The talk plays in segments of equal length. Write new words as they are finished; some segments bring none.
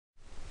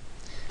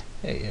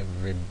Hey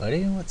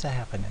everybody, what's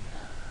happening?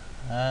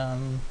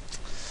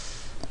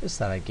 Just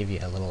thought I'd give you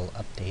a little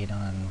update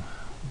on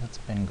what's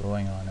been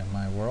going on in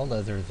my world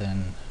other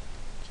than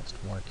just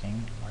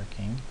working.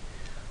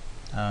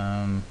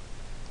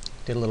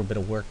 Did a little bit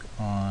of work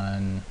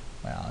on,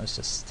 well, I was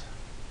just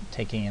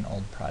taking an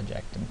old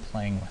project and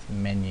playing with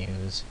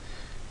menus.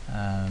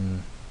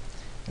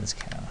 That's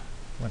kind of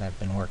what I've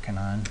been working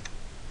on.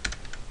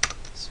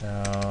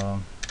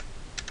 So,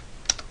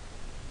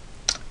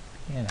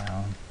 you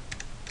know,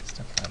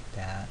 stuff like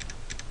that.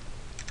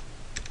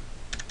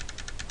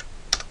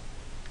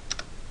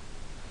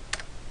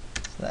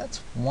 So that's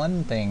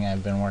one thing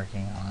I've been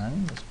working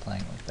on, just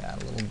playing with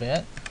that a little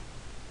bit.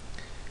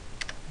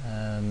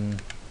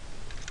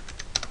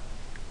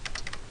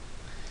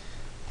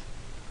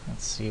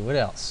 Let's see, what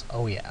else?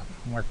 Oh yeah,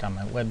 worked on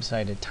my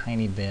website a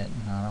tiny bit,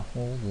 not a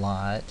whole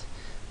lot.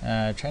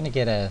 Trying to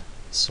get a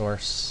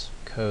source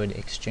code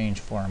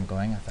exchange forum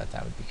going. I thought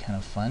that would be kind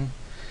of fun.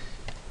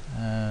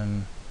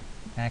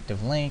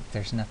 Active link,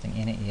 there's nothing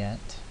in it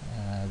yet.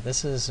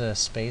 This is a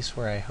space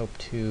where I hope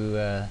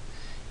to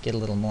get a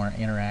little more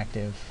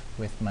interactive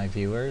with my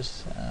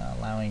viewers,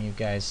 allowing you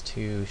guys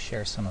to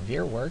share some of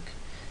your work.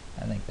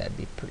 I think that'd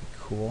be pretty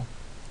cool.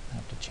 I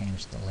have to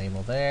change the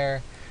label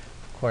there.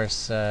 Of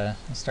course, I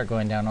start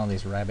going down all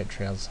these rabbit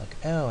trails like,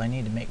 oh, I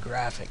need to make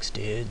graphics,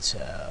 dude,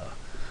 so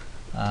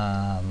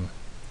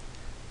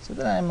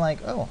then I'm like,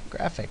 oh,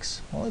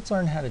 graphics. Well, let's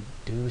learn how to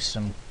do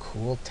some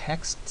cool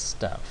text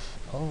stuff.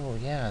 Oh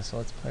yeah, so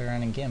let's play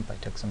around in GIMP. I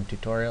took some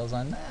tutorials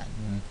on that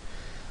and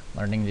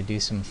learning to do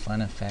some fun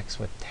effects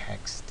with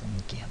text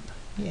in GIMP.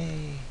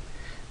 Yay!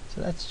 So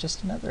that's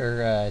just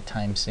another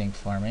time sink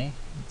for me.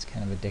 It's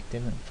kind of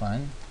addictive and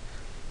fun.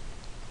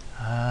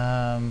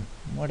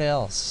 What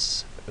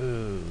else?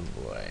 Ooh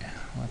boy,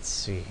 let's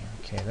see.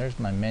 Okay, there's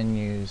my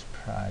menus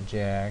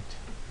project.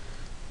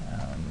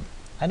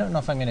 I don't know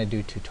if I'm going to do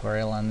a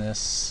tutorial on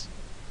this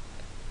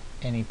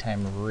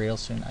anytime real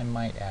soon. I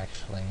might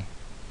actually.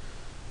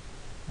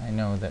 I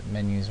know that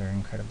menus are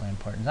incredibly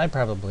important. I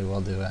probably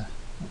will do a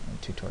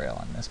tutorial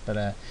on this,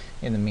 but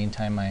in the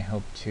meantime I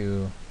hope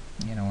to,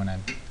 you know, when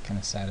I'm kind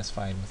of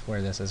satisfied with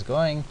where this is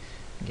going,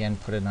 again,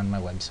 put it on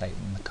my website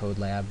in the code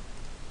lab.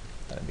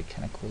 That'd be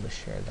kind of cool to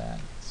share that.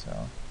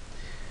 So,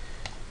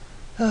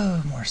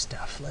 oh, more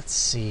stuff. Let's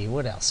see,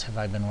 what else have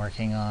I been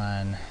working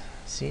on?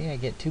 See, I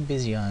get too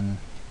busy on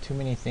too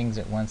many things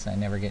at once and I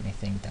never get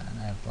anything done.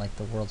 I have like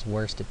the world's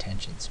worst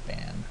attention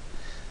span.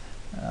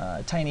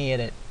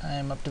 TinyEdit,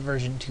 I'm up to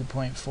version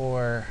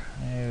 2.4.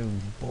 Oh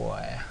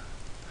boy.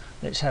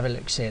 Let's have a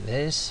look see at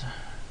this.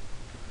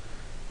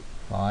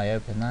 If I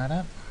open that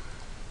up,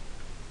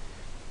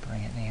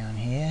 bring it down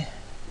here.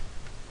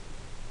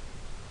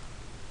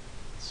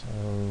 So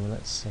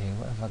let's see,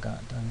 what have I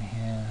got done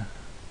here?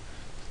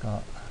 I've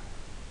got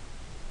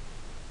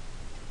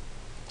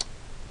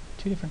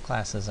two different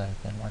classes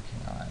I've been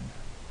working on.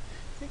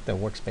 I think the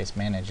Workspace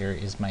Manager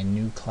is my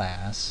new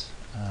class.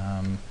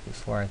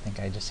 Before I think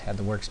I just had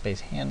the Workspace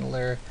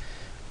Handler,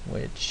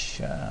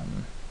 which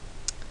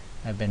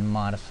I've been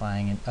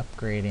modifying and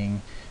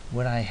upgrading.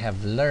 What I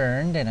have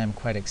learned, and I'm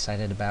quite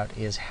excited about,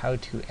 is how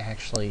to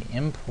actually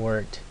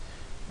import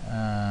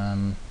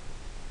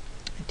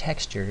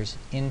textures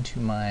into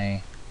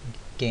my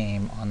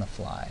game on the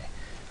fly.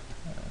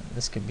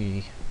 This could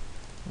be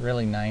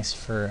really nice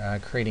for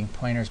creating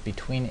pointers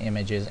between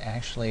images.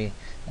 Actually,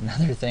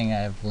 another thing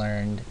I've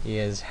learned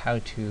is how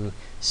to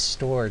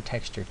store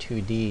texture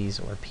 2Ds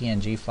or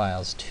PNG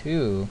files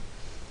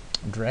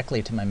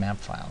directly to my map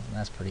files, and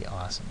that's pretty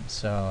awesome.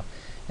 So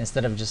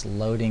instead of just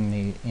loading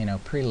the,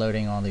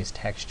 preloading all these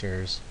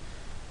textures,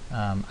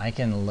 I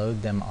can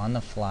load them on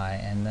the fly,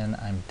 and then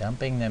I'm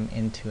dumping them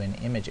into an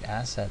image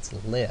assets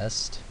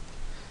list.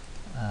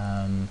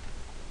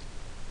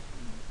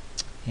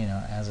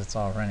 As it's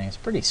all running. It's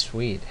pretty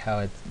sweet how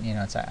it,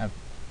 it's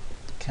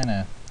kind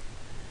of,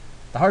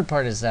 the hard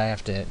part is that I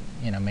have to,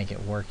 make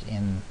it work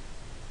in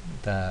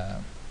the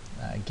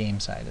game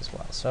side as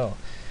well. So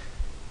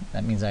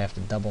that means I have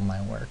to double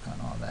my work on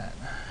all that.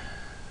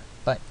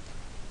 But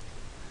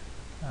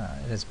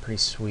it is pretty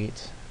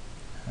sweet.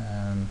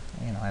 I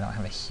don't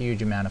have a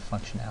huge amount of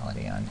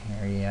functionality on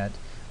here yet,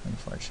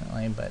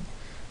 unfortunately, but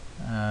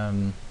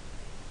I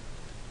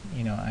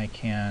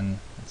can,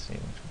 let's see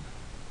which one.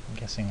 I'm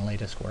guessing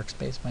latest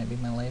workspace might be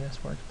my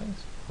latest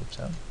workspace. Hope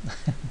so.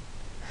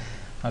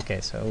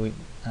 Okay, so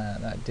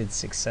that did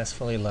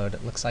successfully load.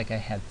 It looks like I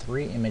had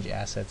 3 image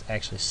assets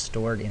actually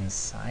stored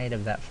inside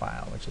of that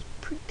file, which is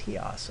pretty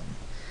awesome.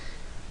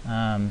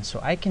 So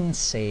I can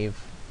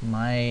save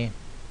my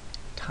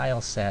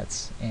tile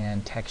sets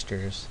and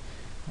textures,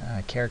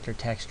 character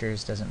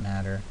textures, doesn't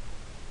matter,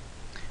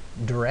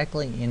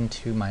 directly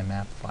into my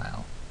map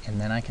file.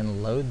 And then I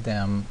can load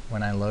them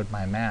when I load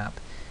my map.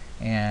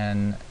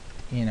 And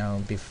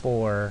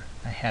before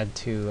I had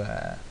to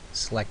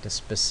select a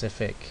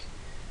specific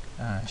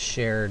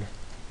shared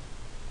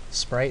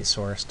sprite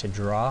source to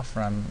draw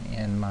from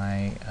in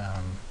my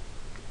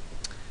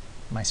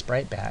my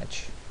sprite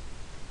batch,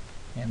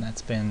 And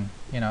that's been,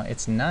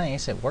 it's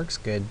nice, it works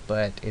good,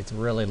 but it's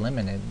really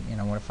limited.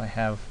 What if I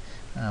have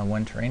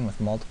one terrain with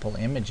multiple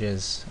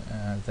images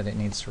that it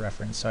needs to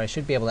reference? So I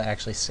should be able to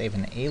actually save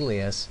an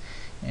alias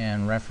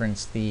and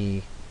reference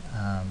the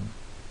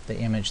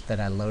image that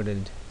I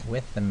loaded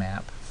with the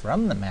map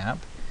from the map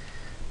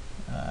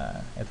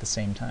at the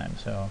same time.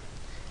 So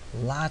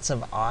lots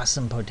of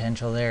awesome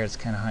potential there. It's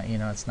kind of,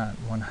 it's not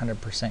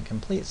 100%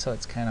 complete, so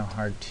it's kind of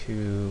hard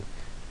to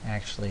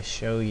actually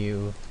show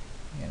you,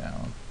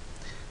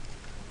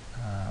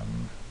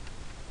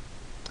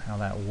 how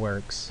that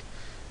works.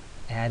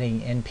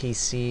 Adding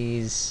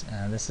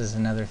NPCs, this is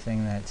another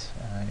thing that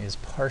is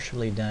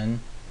partially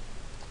done.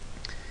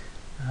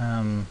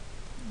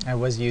 I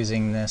was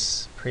using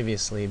this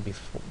previously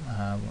before,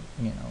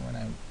 when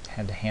I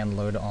had to hand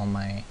load all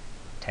my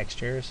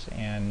textures,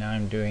 and now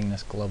I'm doing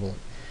this global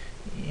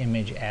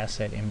image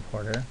asset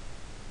importer.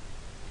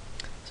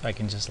 So I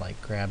can just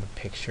like grab a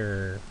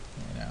picture,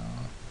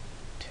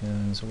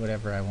 tunes,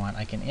 whatever I want.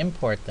 I can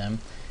import them,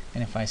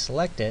 and if I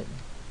select it,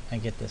 I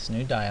get this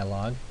new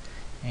dialog,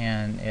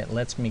 and it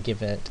lets me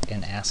give it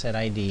an asset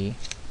ID,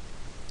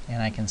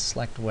 and I can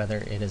select whether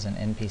it is an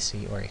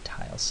NPC or a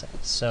tile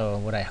set. So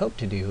what I hope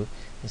to do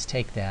is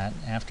take that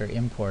after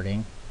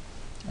importing,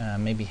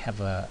 maybe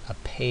have a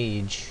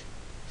page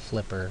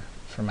flipper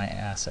for my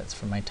assets,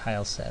 for my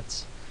tile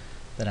sets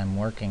that I'm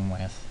working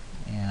with,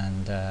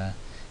 and then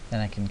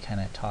I can kind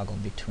of toggle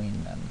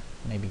between them.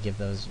 Maybe give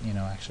those,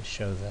 actually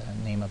show the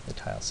name of the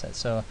tile set.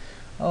 So,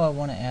 I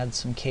want to add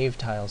some cave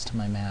tiles to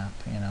my map,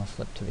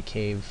 flip to the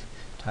cave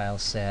tile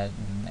set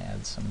and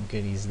add some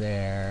goodies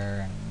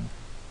there,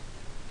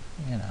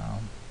 and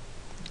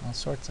all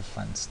sorts of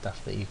fun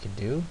stuff that you could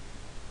do.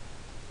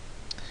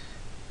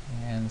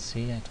 And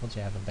see, I told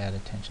you I have a bad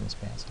attention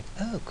span. It's like,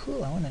 oh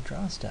cool, I want to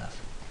draw stuff.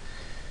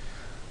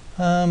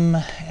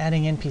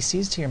 Adding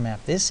NPCs to your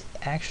map. This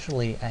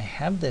actually, I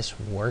have this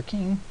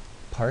working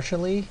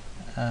partially.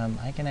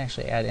 I can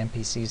actually add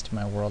NPCs to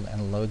my world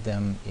and load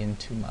them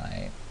into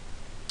my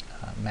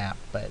map,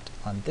 but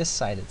on this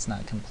side it's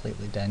not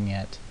completely done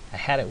yet. I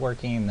had it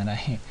working and then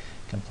I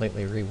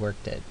completely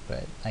reworked it,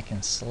 but I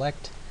can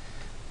select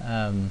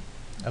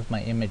of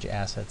my image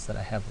assets that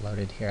I have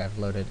loaded here. I've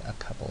loaded a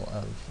couple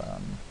of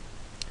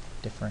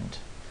different,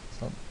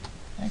 so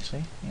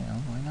actually,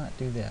 why not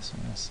do this?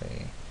 I'm going to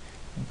say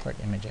import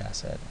image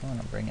asset. I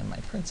want to bring in my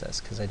princess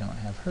because I don't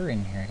have her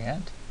in here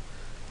yet.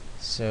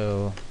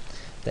 So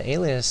the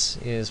alias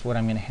is what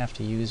I'm going to have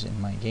to use in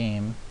my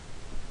game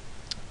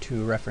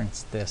to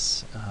reference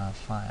this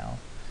file.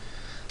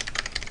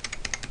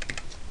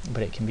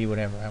 But it can be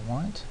whatever I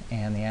want,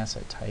 and the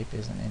asset type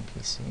is an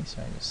NPC,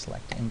 so I just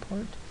select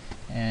import,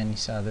 and you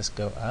saw this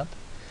go up,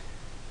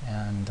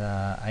 and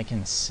I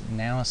can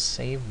now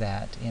save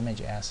that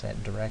image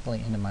asset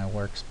directly into my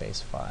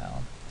workspace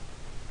file.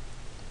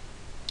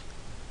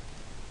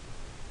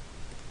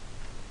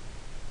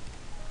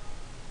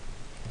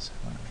 So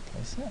I want to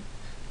replace it.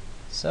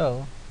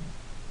 So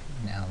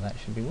now that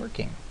should be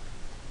working.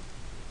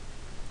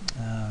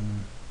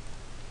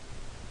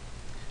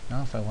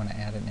 Now if I want to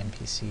add an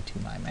NPC to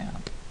my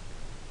map,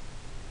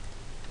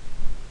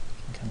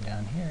 I come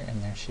down here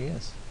and there she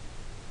is.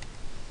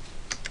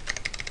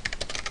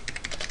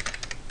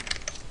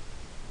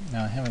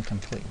 Now I haven't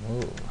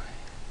whoa,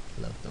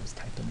 love those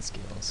typing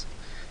skills.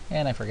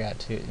 And I forgot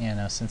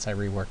to, since I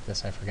reworked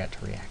this, I forgot to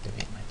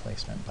reactivate my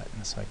placement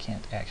button, so I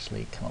can't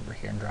actually come over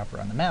here and drop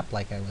her on the map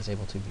like I was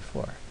able to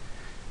before.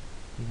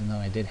 Even though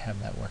I did have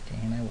that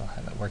working, and I will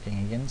have it working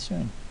again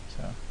soon.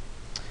 So,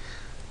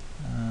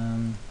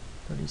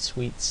 pretty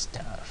sweet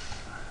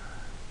stuff.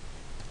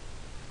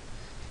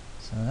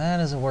 So that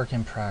is a work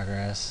in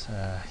progress,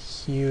 a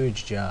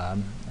huge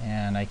job,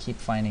 and I keep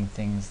finding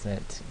things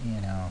that,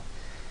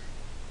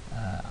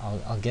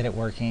 I'll get it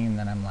working, and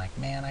then I'm like,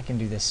 man, I can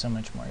do this so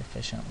much more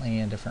efficiently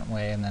a different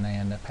way, and then I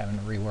end up having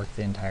to rework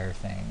the entire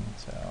thing.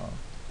 So,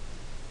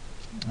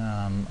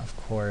 of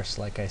course,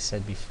 like I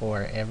said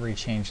before, every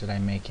change that I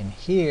make in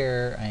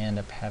here, I end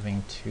up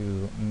having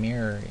to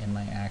mirror in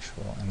my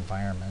actual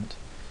environment.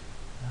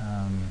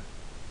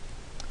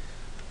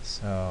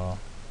 So,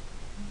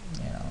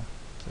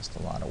 just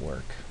a lot of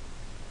work.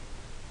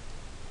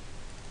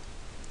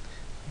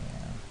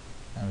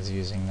 Yeah, I was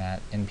using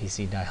that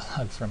NPC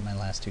dialogue from my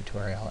last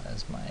tutorial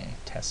as my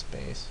test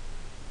space.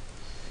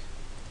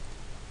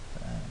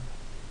 But,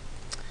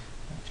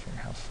 not sure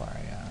how far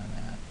I got on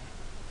that.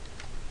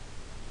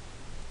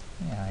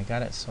 Yeah, I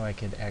got it so I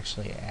could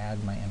actually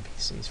add my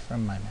NPCs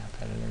from my map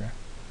editor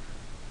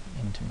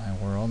into my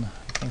world.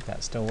 I think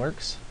that still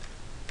works.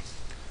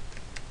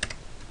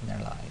 And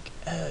they're like,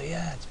 oh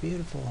yeah, it's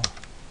beautiful.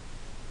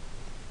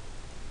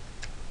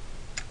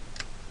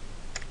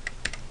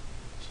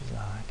 She's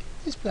like,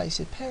 this place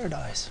is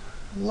paradise.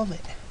 I love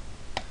it.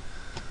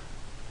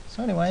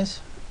 So anyways,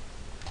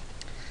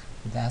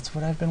 that's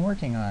what I've been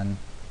working on.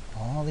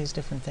 All these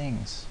different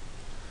things.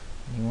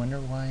 You wonder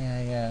why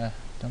I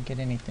don't get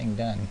anything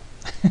done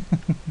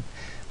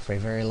for a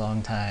very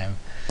long time.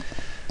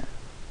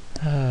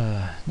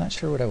 Not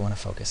sure what I want to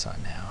focus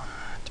on now,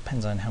 to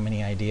depends on how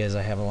many ideas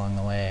I have along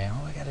the way.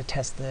 Oh, I gotta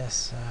test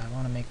this. I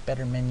want to make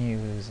better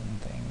menus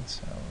and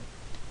things.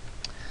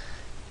 So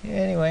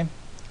anyway,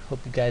 hope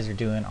you guys are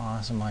doing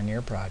awesome on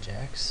your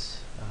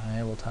projects.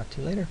 I will talk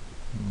to you later.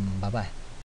 Bye-bye.